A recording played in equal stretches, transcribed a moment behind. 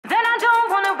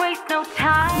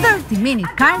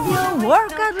30-minute cardio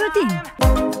workout routine.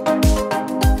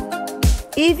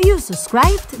 If you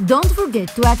subscribed, don't forget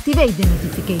to activate the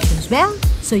notifications bell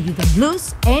so you don't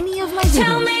lose any of my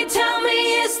videos. Tell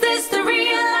me, is this the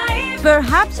real life?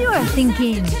 Perhaps you are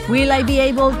thinking, will I be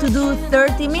able to do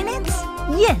 30 minutes?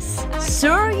 Yes,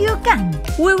 sure you can.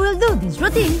 We will do this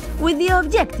routine with the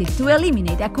objective to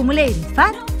eliminate accumulated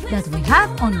fat that we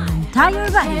have on our entire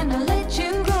body.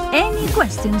 Any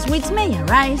questions which may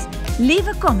arise, leave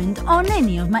a comment on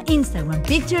any of my Instagram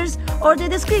pictures or the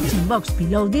description box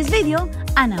below this video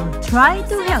and I'll try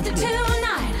to help you.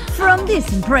 From this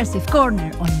impressive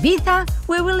corner on Ibiza,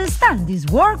 we will start this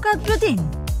workout routine.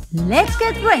 Let's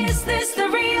get ready! Is this the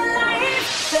real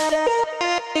life?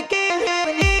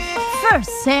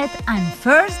 First set and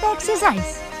first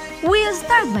exercise. We'll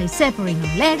start by separating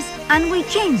our legs and we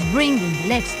change bringing the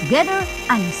legs together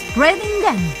and spreading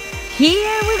them.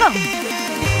 Here we go!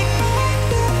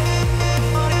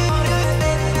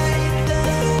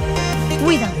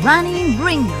 Without running,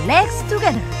 bring your legs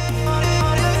together.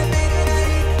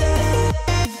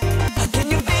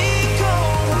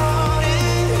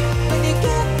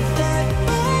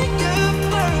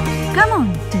 Come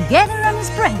on, together and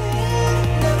spread.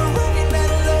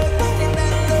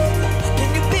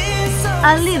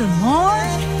 A little more.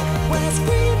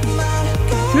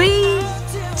 3,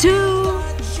 2,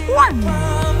 1.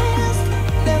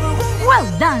 Well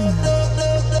done.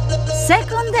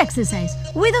 Second exercise.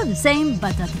 We do the same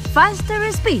but at a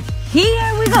faster speed.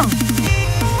 Here we go.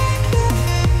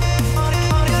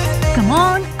 Come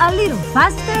on, a little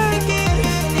faster.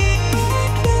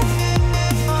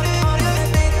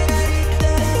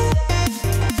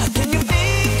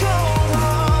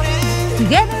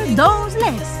 Together those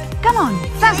legs. Come on,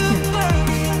 faster.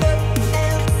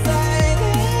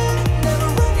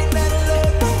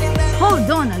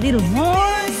 Hold on a little more.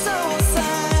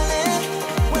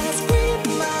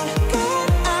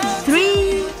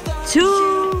 3, 2, 1.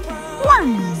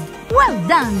 Well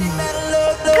done.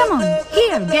 Come on,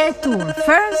 here, get to our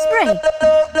first break.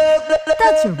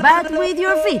 Touch your butt with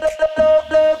your feet.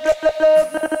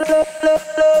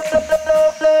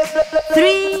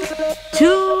 3,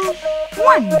 2,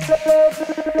 1.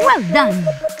 Well done.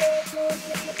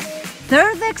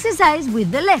 Third exercise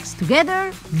with the legs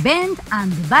together, bend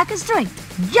and the back straight.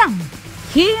 Jump.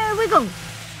 Here we go.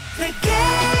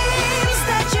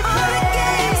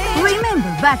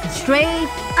 Remember, back straight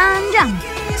and jump.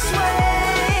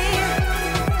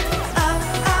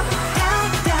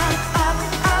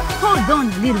 Hold on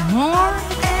a little more.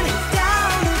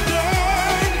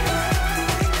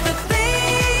 3.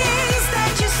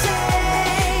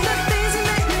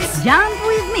 Jump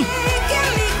with me.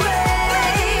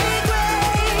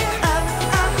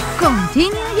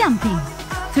 Continue jumping.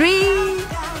 3,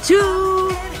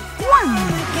 2, 1.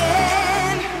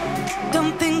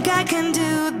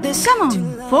 Come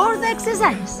on, fourth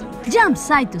exercise. Jump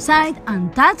side to side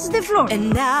and touch the floor.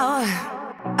 And now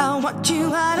I want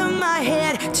you out of my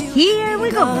head. Here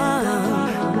we go.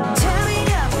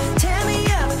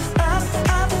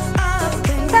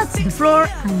 Touch the floor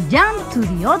and jump to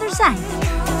the other side.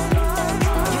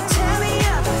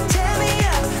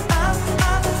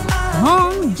 Come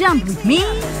on, jump with me.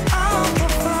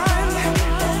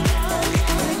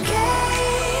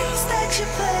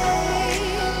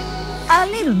 A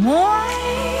little more.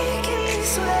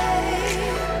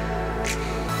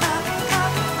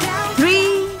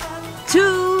 3,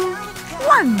 2,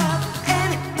 1.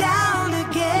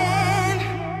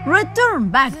 Return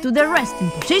back to the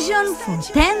resting position for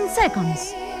 10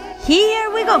 seconds. Here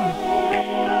we go.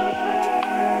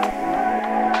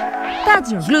 Touch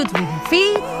your glutes with your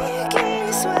feet.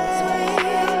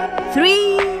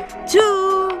 3,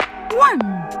 2, 1.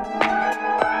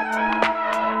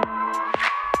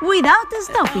 Without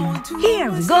stopping, here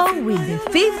we go with the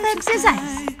fifth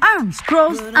exercise. Arms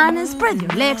crossed and spread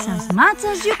your legs as much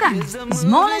as you can.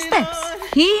 Small steps.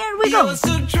 Here we go.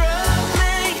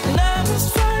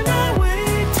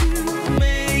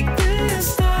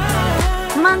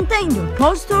 Maintain your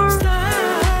posture.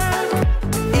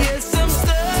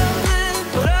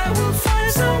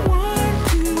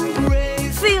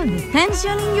 Feel the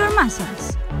tension in your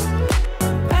muscles.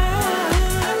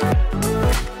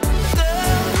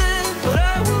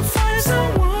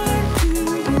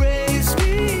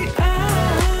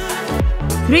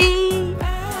 Three,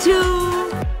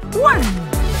 2, 1.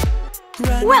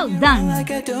 Well done.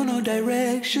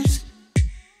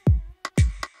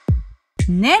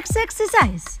 Next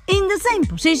exercise. In the same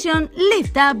position,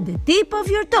 lift up the tip of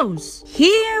your toes.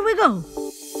 Here we go.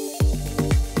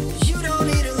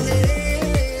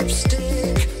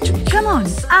 Come on,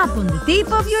 up on the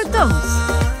tip of your toes.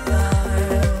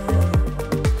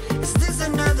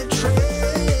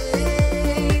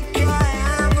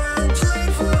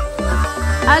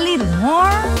 A little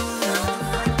more.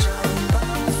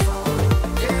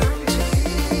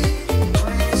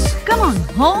 Come on,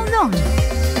 hold on.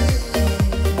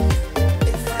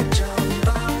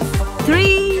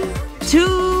 3,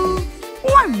 2,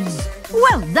 1.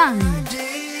 Well done.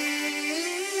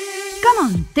 Come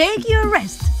on, take your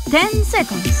rest. 10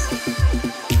 seconds.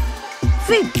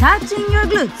 Feet touching your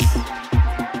glutes.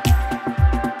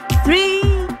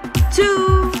 3,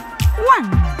 2,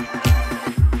 1.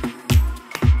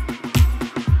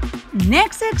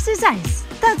 Next exercise.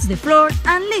 Touch the floor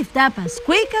and lift up as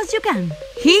quick as you can.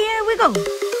 Here we go.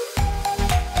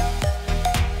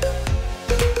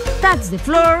 Touch the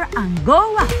floor and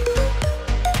go up.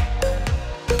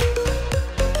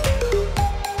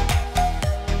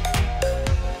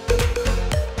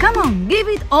 Come on, give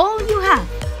it all you have.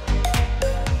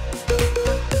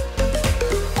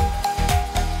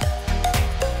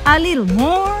 A little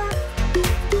more.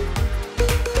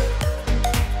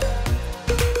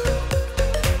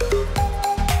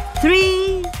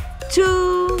 Three,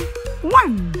 2,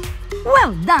 1.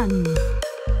 Well done.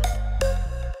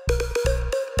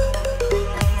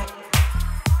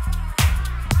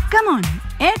 Come on,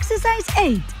 exercise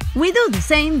 8. We do the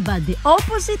same but the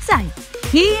opposite side.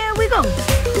 Here we go.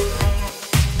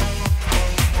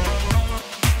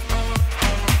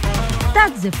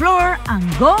 Touch the floor and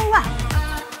go up.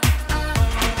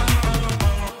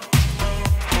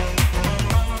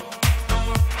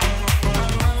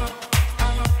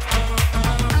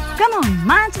 Come on,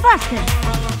 much faster.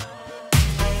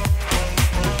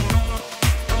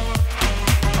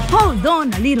 Hold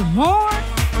on a little more.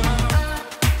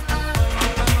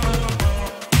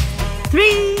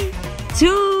 3,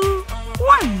 2,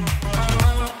 1.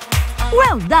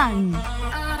 Well done.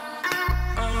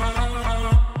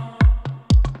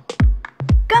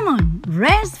 Come on,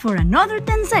 rest for another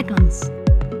 10 seconds.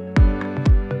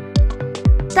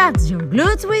 Touch your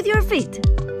glutes with your feet.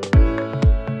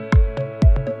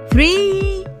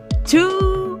 3,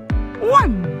 2,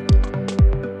 1.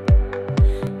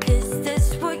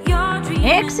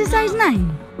 Exercise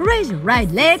 9. Raise your right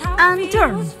leg and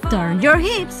turn. Turn your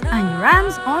hips and your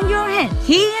arms on your head.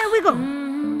 Here we go.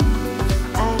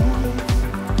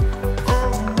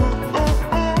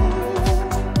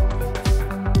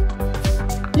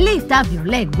 Lift up your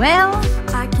leg well.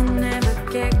 I can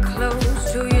never get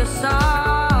close to your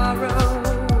sorrow.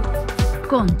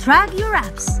 Contract your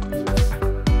abs.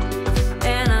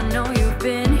 And I know you've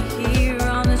been here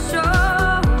on the show.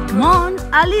 Come on,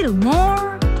 a little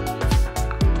more.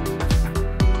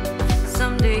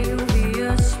 Someday you'll be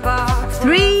a spark.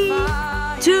 3,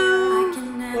 2,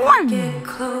 1. Get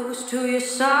close to your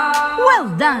sorrow. Well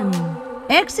done.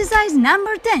 Exercise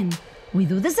number 10. We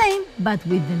do the same but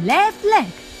with the left leg.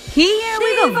 Here we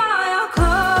Leave go. all your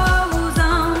clothes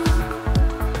on.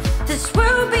 This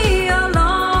will be a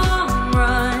long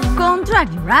run.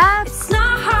 Contract your abs. It's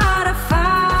not hard to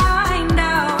find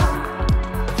out.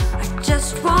 I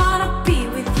just wanna be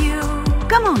with you.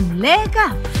 Come on, leg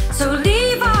up. So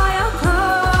leave all your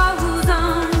clothes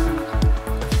on.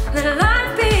 Let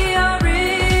life be a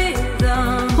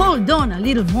rhythm. Hold on a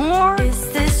little more.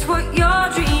 Is this what you're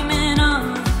dreaming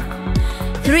of?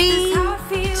 3,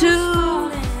 2,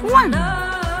 1.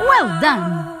 Well done.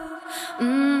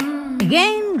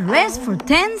 Again, rest for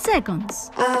 10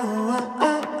 seconds.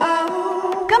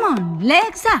 Come on,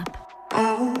 legs up.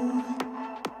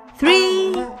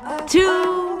 3,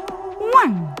 2,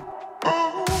 1.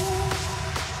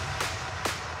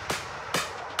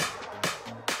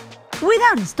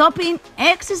 Without stopping,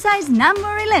 exercise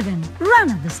number 11. Run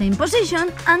at the same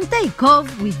position and take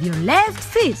off with your left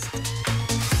fist.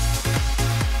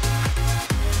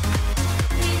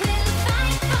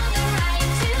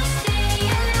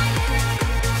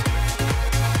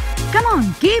 Come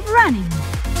on, keep running.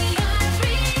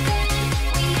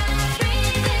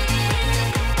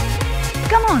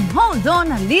 Come on, hold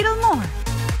on a little more.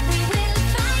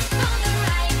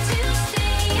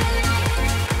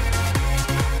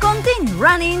 Continue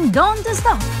running, don't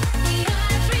stop.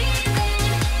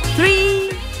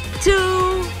 3,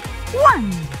 2,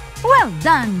 1. Well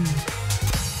done.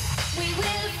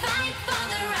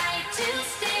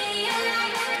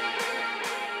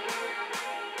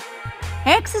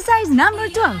 Exercise number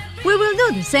 12. We will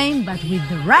do the same but with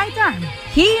the right arm.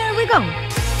 Here we go.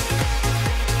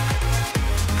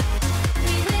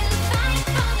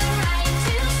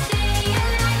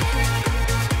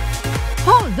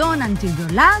 Hold on until your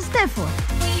last effort.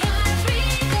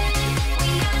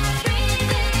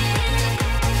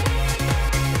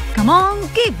 Come on,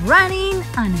 keep running,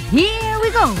 and here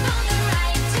we go.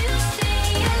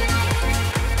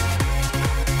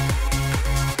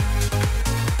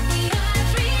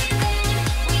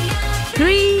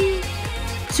 3,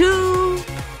 2,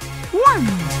 1.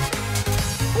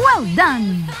 Well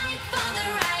done!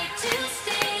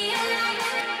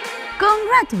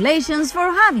 Congratulations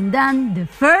for having done the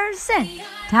first set.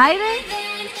 Tired?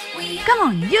 Come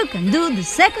on, you can do the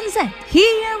second set.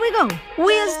 Here we go.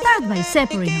 We'll start by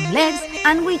separating our legs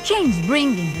and we change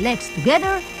bringing the legs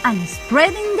together and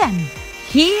spreading them.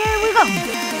 Here we go.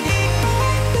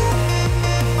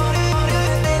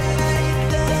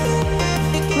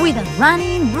 Without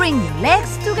running, bring your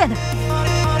legs together.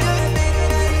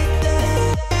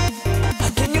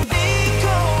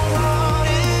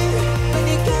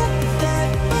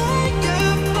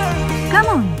 Come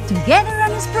on, together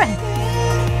and spread.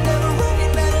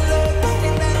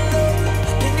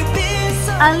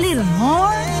 A little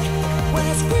more.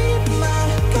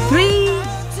 3,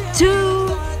 2,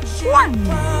 1.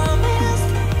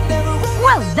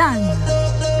 Well done.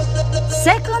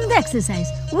 Second exercise.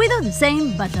 We do the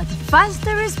same but at a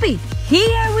faster speed.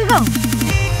 Here we go.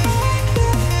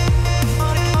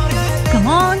 Come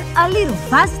on, a little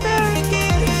faster.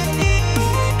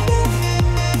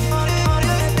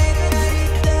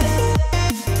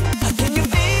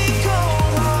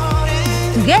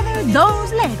 Together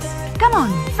those legs. Come on,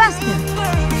 faster.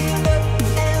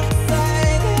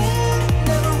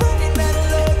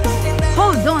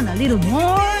 Hold on a little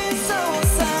more.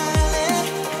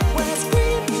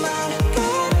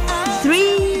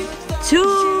 3,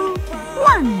 2,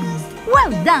 1.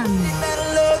 Well done.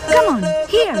 Come on,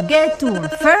 here, get to our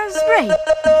first break.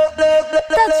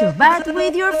 Touch your butt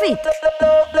with your feet.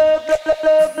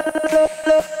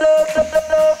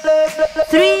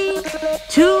 3,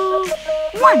 2,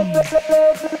 1.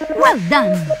 Well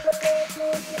done.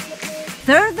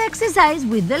 Third exercise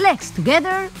with the legs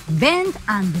together, bend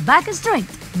and the back straight.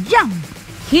 Jump.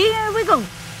 Here we go.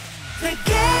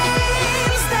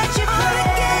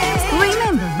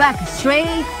 Remember, back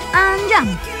straight and jump.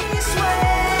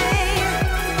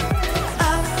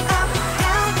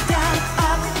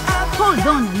 Hold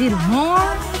on a little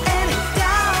more.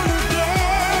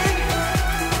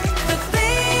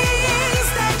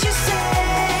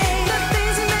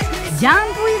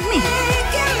 Jump with me.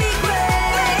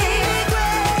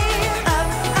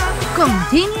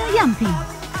 Continue jumping.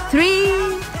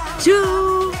 3,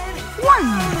 2,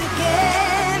 1.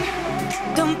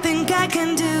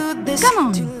 Come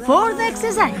on, fourth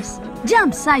exercise.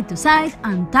 Jump side to side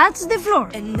and touch the floor.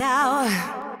 And now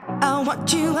I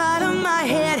want you out of my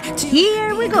head.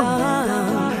 Here we go.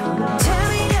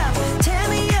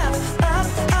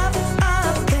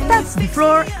 Touch the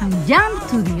floor and jump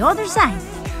to the other side.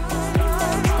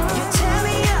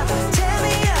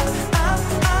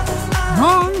 Come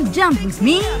on, jump with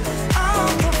me.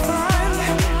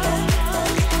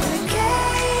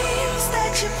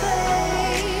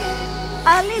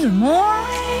 A little more.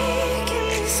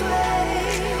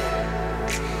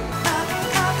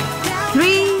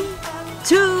 3,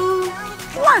 2,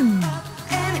 1.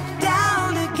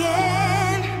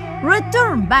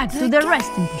 Return back to the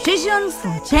resting position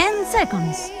for 10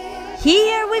 seconds.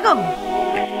 Here we go.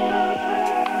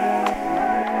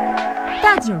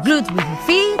 Touch your glutes with your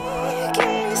feet.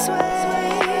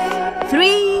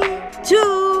 3,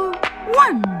 2,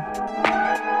 1.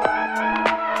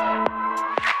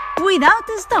 Without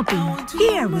stopping,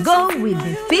 here we go with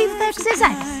the fifth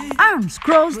exercise. Arms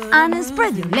crossed and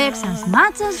spread your legs as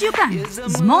much as you can.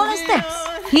 Small steps.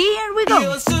 Here we go.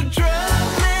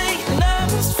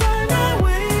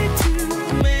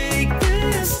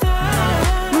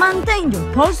 Maintain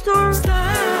your posture.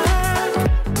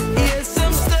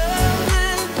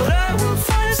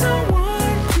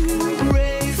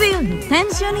 Feel the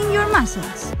tension in your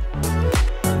muscles.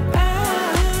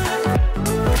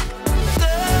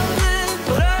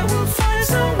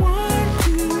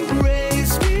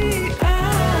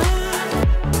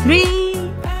 Three,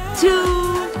 2,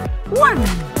 1.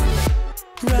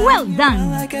 Well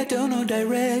done.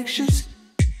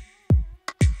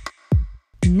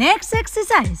 Next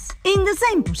exercise. In the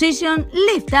same position,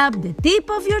 lift up the tip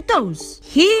of your toes.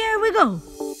 Here we go.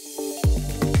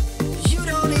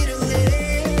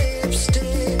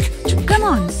 Come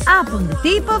on, up on the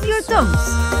tip of your toes.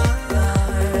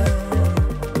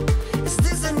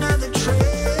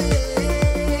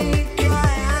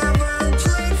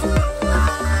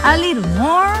 A little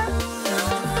more.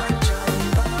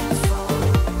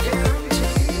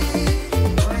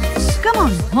 Come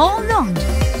on, hold on.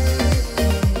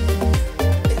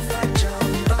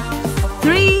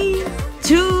 3,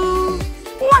 2,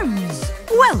 1.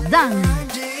 Well done.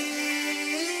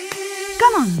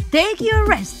 Come on, take your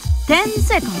rest. 10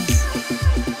 seconds.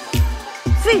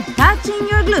 Feet touching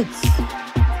your glutes.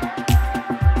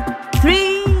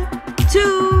 3, 2,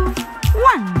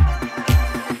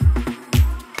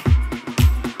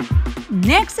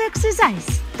 Next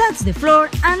exercise. Touch the floor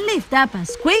and lift up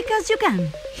as quick as you can.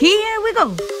 Here we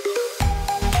go.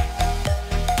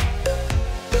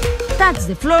 Touch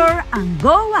the floor and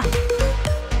go up.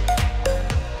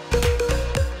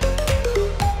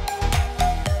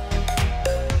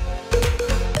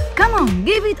 Come on,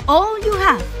 give it all you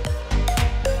have.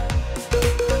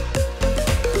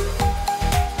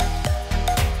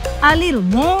 A little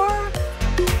more.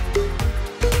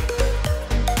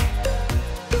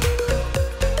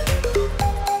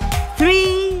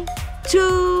 Three,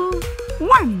 two,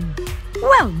 one.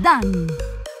 Well done.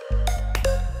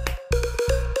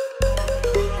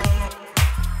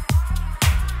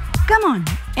 Come on,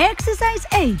 exercise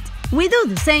 8. We do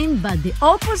the same but the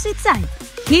opposite side.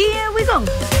 Here we go.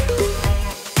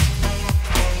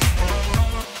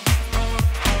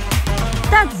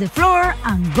 Touch the floor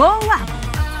and go up.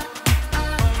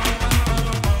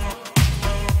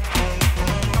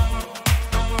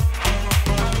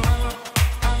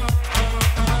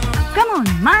 Come on,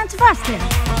 much faster.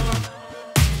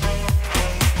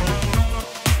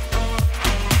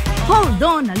 Hold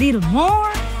on a little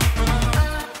more.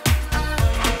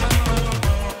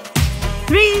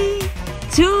 3,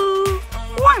 2,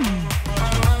 1.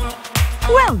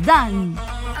 Well done.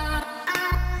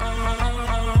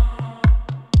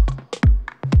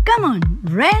 Come on,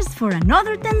 rest for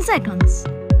another 10 seconds.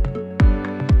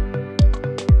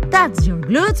 Touch your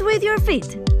glutes with your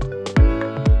feet.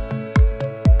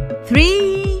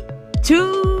 3,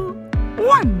 2,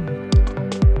 1.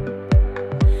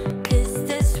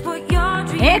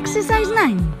 Exercise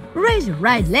 9. Raise your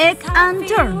right leg and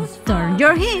turn. Turn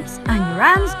your hips and your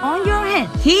arms on your head.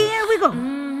 Here we go.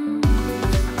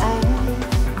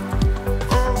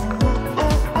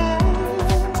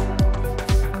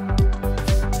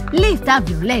 Lift up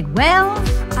your leg well.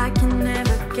 I can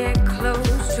never get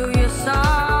close to your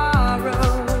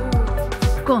sorrow.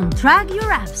 Contract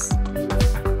your abs.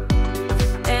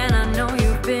 And I know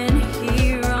you've been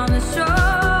here on the show.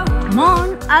 Come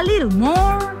on, a little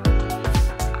more.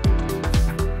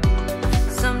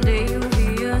 Someday you'll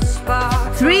be a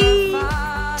spark. 3,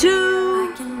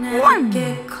 2, 1.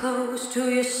 Get close to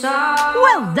your sorrow.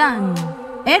 Well done.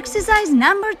 Exercise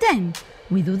number 10.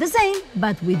 We do the same,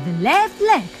 but with the left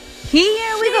leg.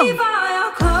 Here we Leave go. all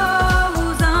your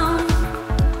clothes on.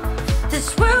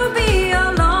 This will be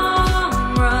a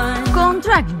long run.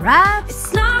 Contract your abs.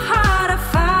 It's not hard to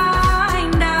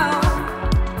find out.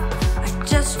 I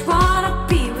just wanna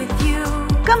be with you.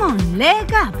 Come on,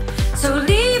 leg up. So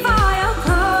leave all your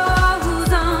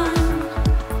clothes on.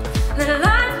 Let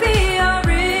life be your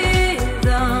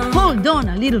rhythm. Hold on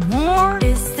a little more.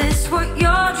 Is this what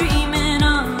you're dreaming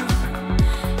of?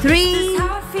 3,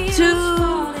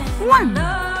 2, 1.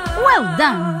 Well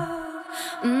done.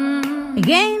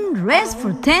 Again, rest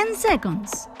for 10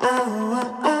 seconds.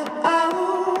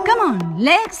 Come on,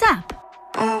 legs up.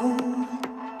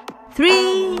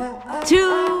 3,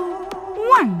 2,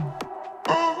 1.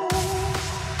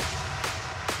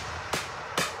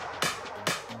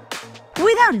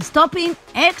 Without stopping,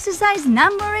 exercise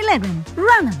number 11.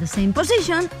 Run at the same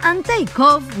position and take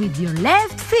off with your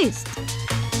left fist.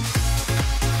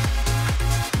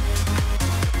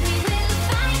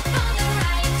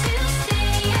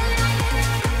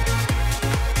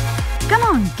 Come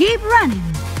on, keep running.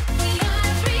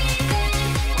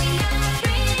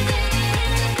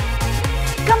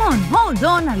 Come on, hold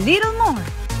on a little more.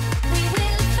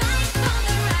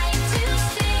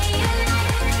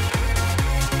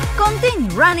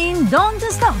 Continue running, don't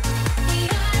stop.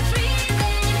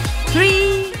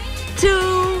 3,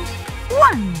 2,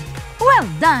 1. Well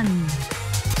done.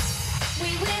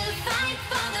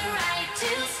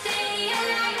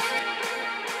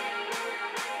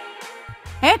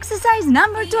 Exercise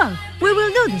number 12. We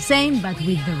will do the same but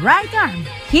with the right arm.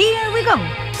 Here we go.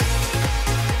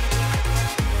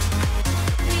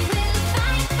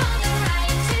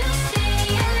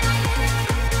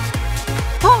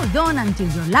 Hold on until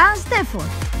your last effort.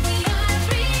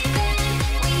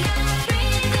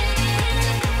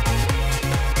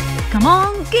 Come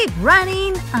on, keep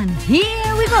running, and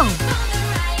here we go.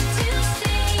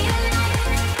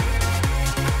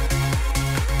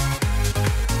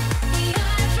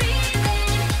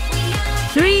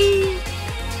 Three,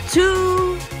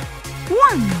 2,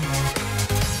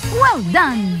 1. Well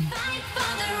done.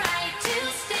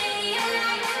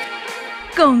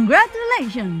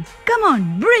 Congratulations! Come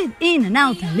on, breathe in and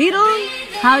out a little.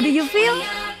 How do you feel?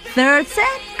 Third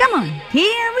set? Come on,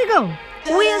 here we go.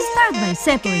 We'll start by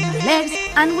separating the legs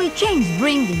and we change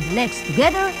bringing the legs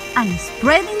together and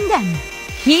spreading them.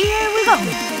 Here we go.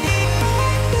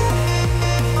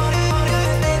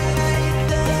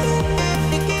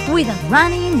 Without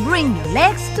running, bring your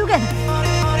legs together.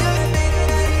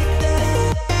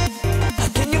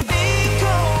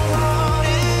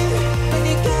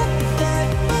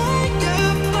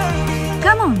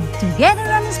 Come on, together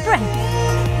and spread.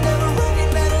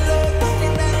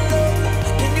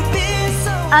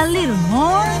 A little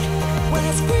more.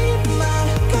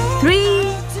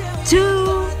 3,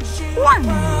 2, 1.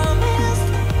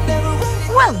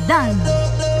 Well done.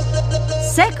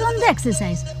 Second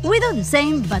exercise. We do the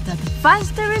same but at a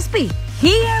faster speed.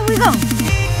 Here we go.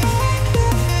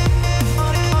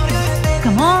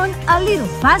 Come on, a little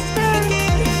faster.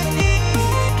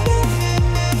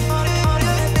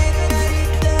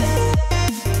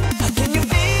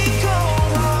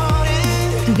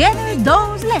 Together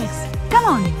those legs. Come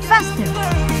on, faster.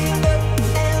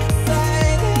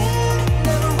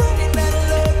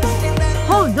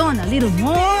 Hold on a little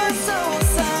more.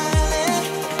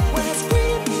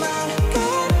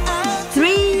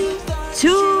 3,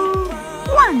 2, 1.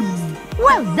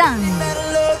 Well done.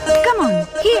 Come on,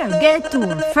 here, get to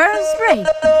our first break.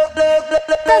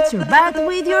 Touch your butt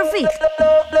with your feet.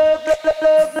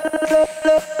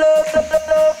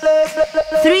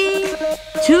 3,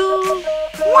 2,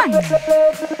 1.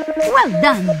 Well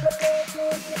done.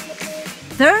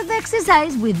 Third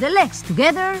exercise with the legs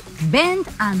together, bend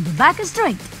and the back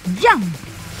straight. Jump.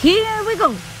 Here we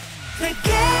go.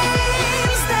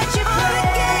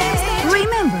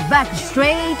 Remember, back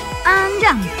straight and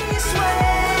jump.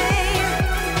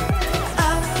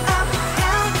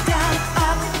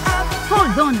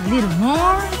 Hold on a little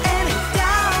more.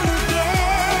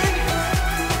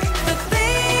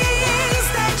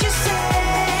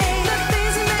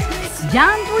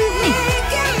 Jump with me.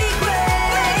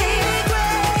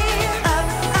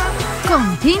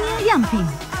 Continue jumping.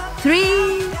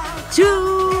 3,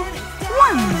 2,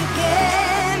 1.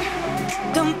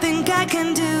 Don't think I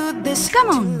can do this. Come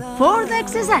on, fourth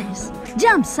exercise.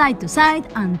 Jump side to side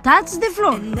and touch the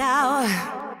floor. Now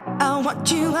I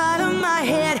want you out of my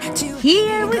head.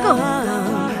 Here we go.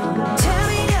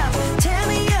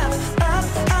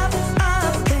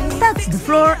 Touch the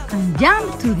floor and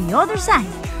jump to the other side.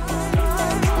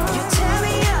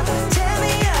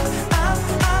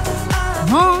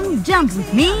 Come on, jump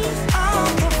with me.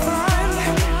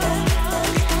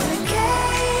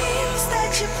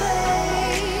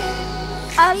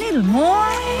 A little more.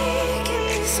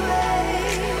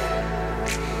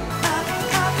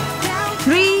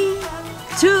 3,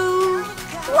 2,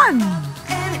 1.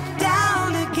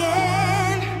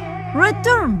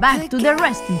 Return back to the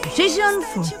resting position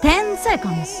for 10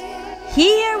 seconds.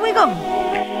 Here we go.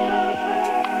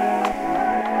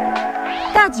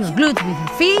 Touch your glutes with your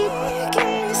feet.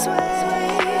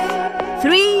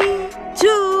 3,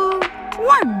 2,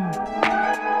 1.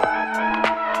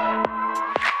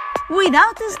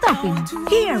 Without stopping,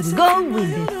 here we go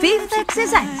with the fifth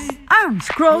exercise. Arms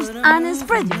crossed and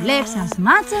spread your legs as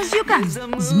much as you can.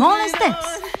 Small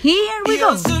steps. Here we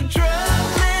go.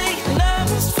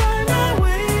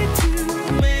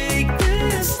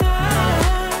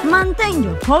 Maintain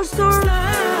your posture.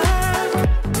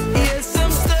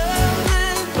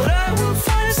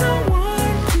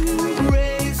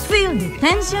 Feel the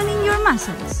tension in your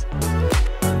muscles.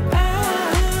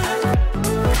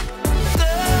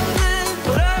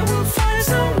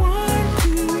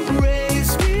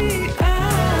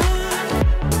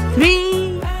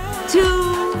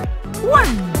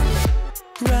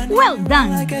 Well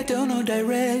done!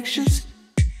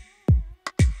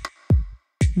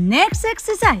 Next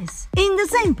exercise. In the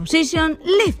same position,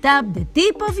 lift up the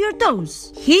tip of your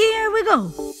toes. Here we go.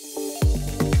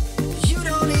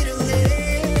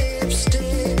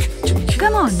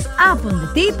 Come on, up on the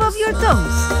tip of your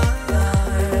toes.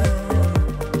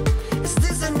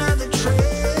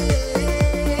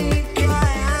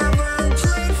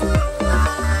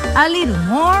 A little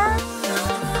more.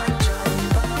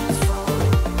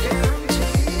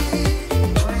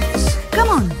 Come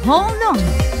on, hold on.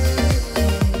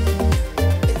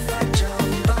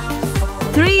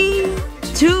 3,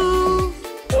 2,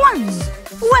 1.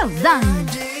 Well done.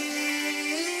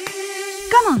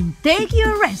 Come on, take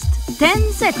your rest.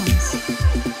 10 seconds.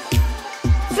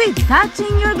 Feet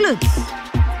touching your glutes.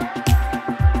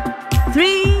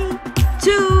 3,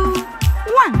 2,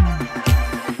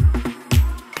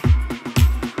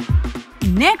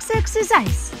 1. Next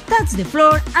exercise. Touch the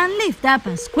floor and lift up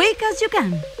as quick as you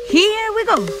can. Here we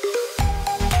go.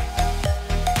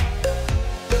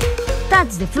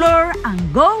 Touch the floor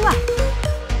and go up.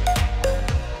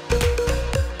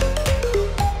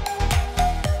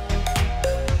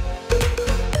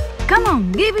 Come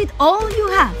on, give it all you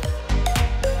have.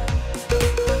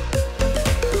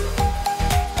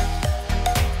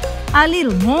 A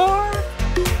little more.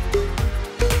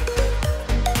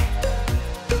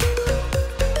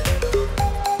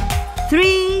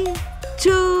 Three,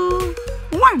 two,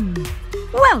 one.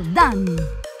 Well done.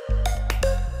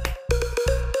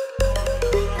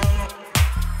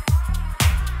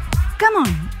 Come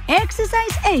on,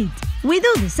 exercise 8. We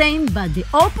do the same but the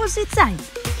opposite side.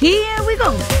 Here we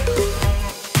go.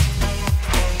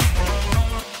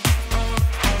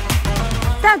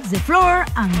 Touch the floor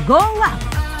and go up.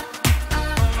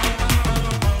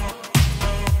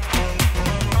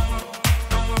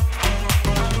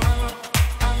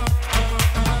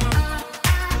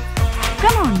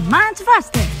 Come on, much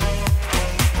faster.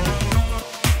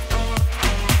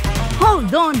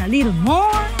 Hold on a little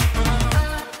more.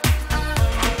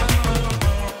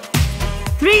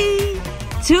 3,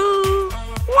 2,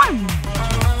 1.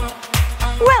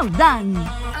 Well done.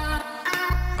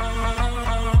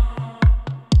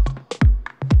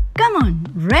 Come on,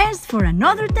 rest for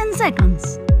another 10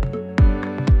 seconds.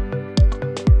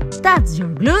 Touch your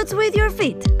glutes with your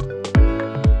feet.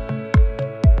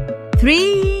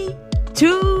 3,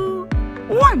 2,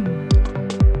 1.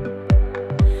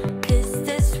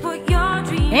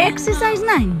 Exercise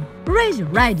 9. Raise your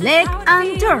right leg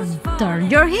and turn. Turn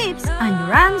your hips and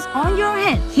your arms on your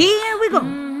head. Here we go.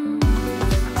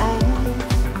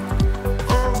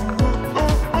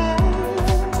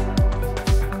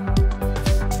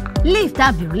 Lift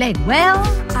up your leg well.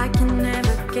 I can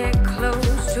never get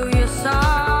close to your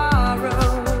sorrow.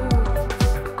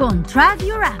 Contract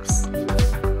your abs.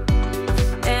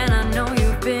 And I know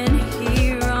you've been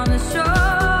here on the show.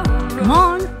 Come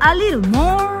on, a little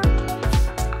more.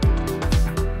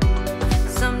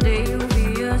 Someday you'll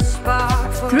be a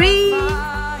spark for 3, a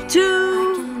fire.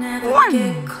 2, Never 1.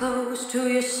 get close to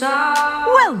your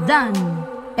sorrow. Well done.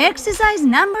 Exercise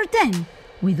number 10.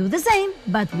 We do the same,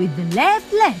 but with the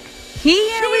left leg.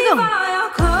 Here we go.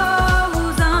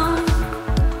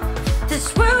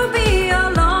 This will be a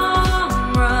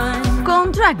long run.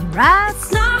 Contract your abs.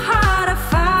 It's not hard to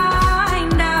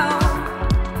find out.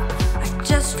 I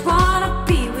just wanna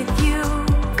be with you.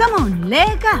 Come on,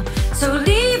 leg up. So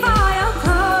leave all your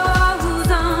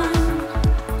clothes on.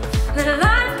 Let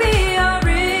life be a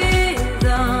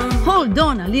rhythm. Hold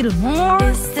on a little more.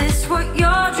 Is this what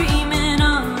you're dreaming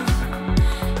of?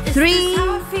 3,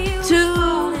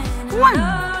 2, 1.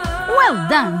 Well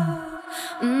done.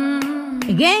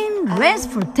 Again, rest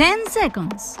for 10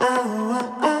 seconds.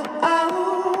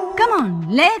 Come on,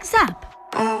 legs up.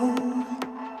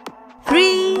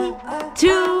 3,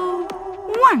 2,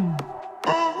 1.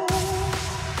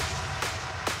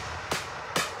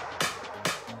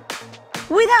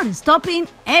 Without stopping,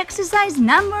 exercise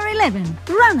number 11.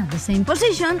 Run at the same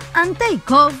position and take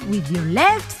off with your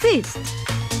left fist.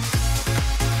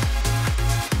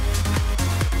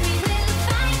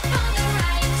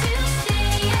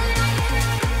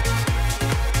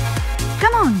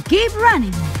 Come on, keep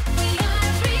running.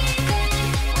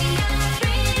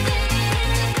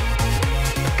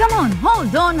 Come on,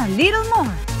 hold on a little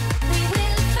more.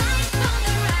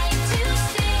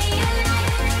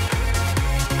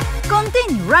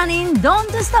 Continue running, don't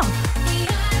stop.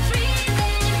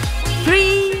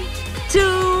 3, 2,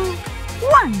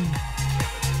 1.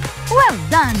 Well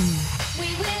done.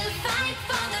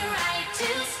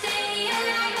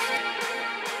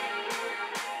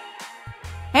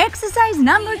 Exercise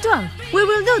number 12. We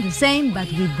will do the same but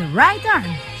with the right arm.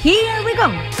 Here we go.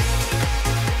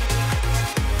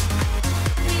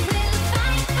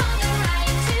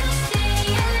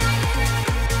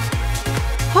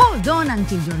 Hold on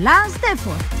until your last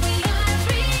effort.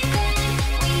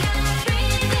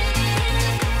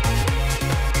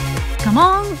 Come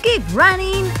on, keep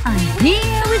running, and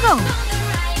here we go.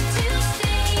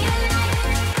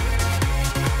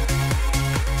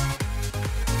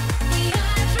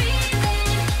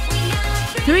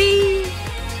 Three,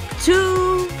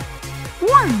 2,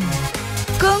 1.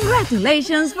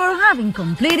 Congratulations for having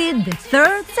completed the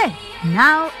third set.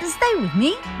 Now stay with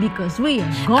me because we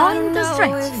are going to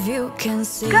stretch.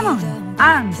 Come on,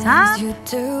 arms up.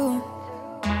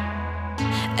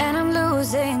 And I'm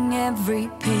losing every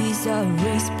piece of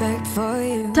respect for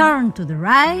you. Turn to the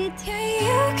right.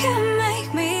 Yeah, you can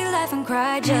make me laugh and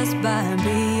cry just by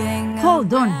being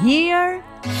Hold on here.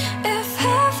 If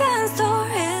heaven's door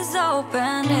is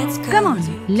open, it's Come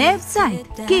on, left side.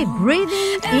 Keep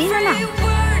breathing in and out.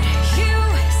 word you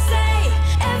say,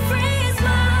 every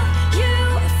smile you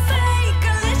fake,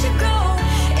 I let you go.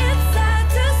 It's sad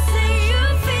to see you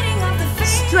feeding off the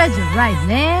fear. Stretch your right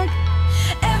leg.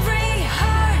 Every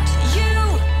heart you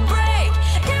break,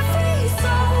 every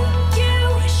soul you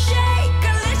shake,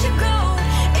 I let you go.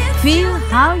 It's Feel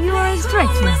how you are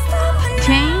stretching. stretching.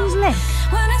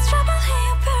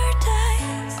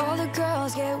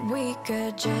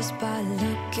 weaker just by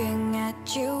looking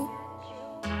at you.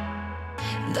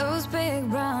 Those big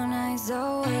brown eyes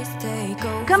always take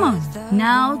over. Come on,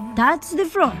 now touch the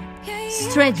floor.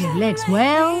 Stretch your legs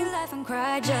well. Laugh and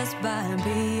cry just by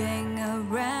being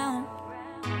around.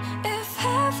 If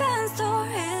heaven's door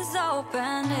is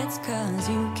open, it's 'cause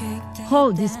you kicked it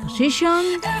Hold this down. position.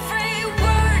 Every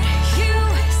word you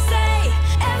say,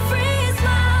 every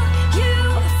smile you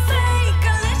fake,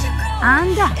 I let you go.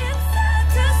 And up. It's sad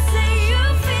to see you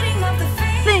feeding off the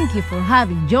fear. Thank you for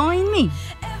having joined me.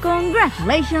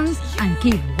 Congratulations and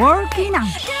keep working out.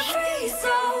 Every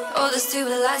soul, all the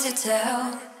stupid lies you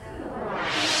tell.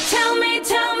 Tell me,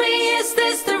 is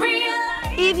this the real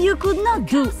life? If you could not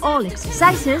do all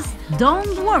exercises,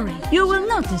 don't worry. You will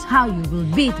notice how you will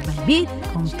bit by bit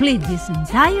complete this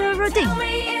entire routine. Tell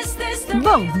me, is this the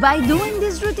Both by doing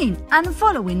this routine and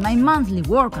following my monthly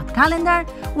workout calendar,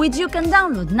 which you can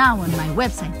download now on my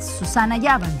website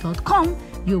susanayaban.com,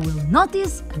 you will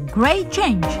notice a great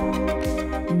change.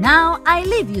 Now I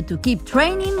leave you to keep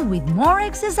training with more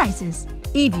exercises.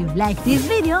 If you like this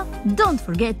video, don't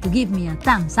forget to give me a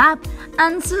thumbs up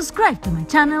and subscribe to my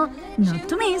channel not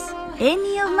to miss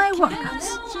any of my workouts.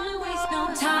 I don't wanna waste no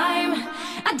time.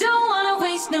 I don't wanna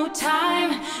waste no time.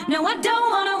 No, I don't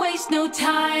wanna waste no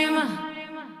time.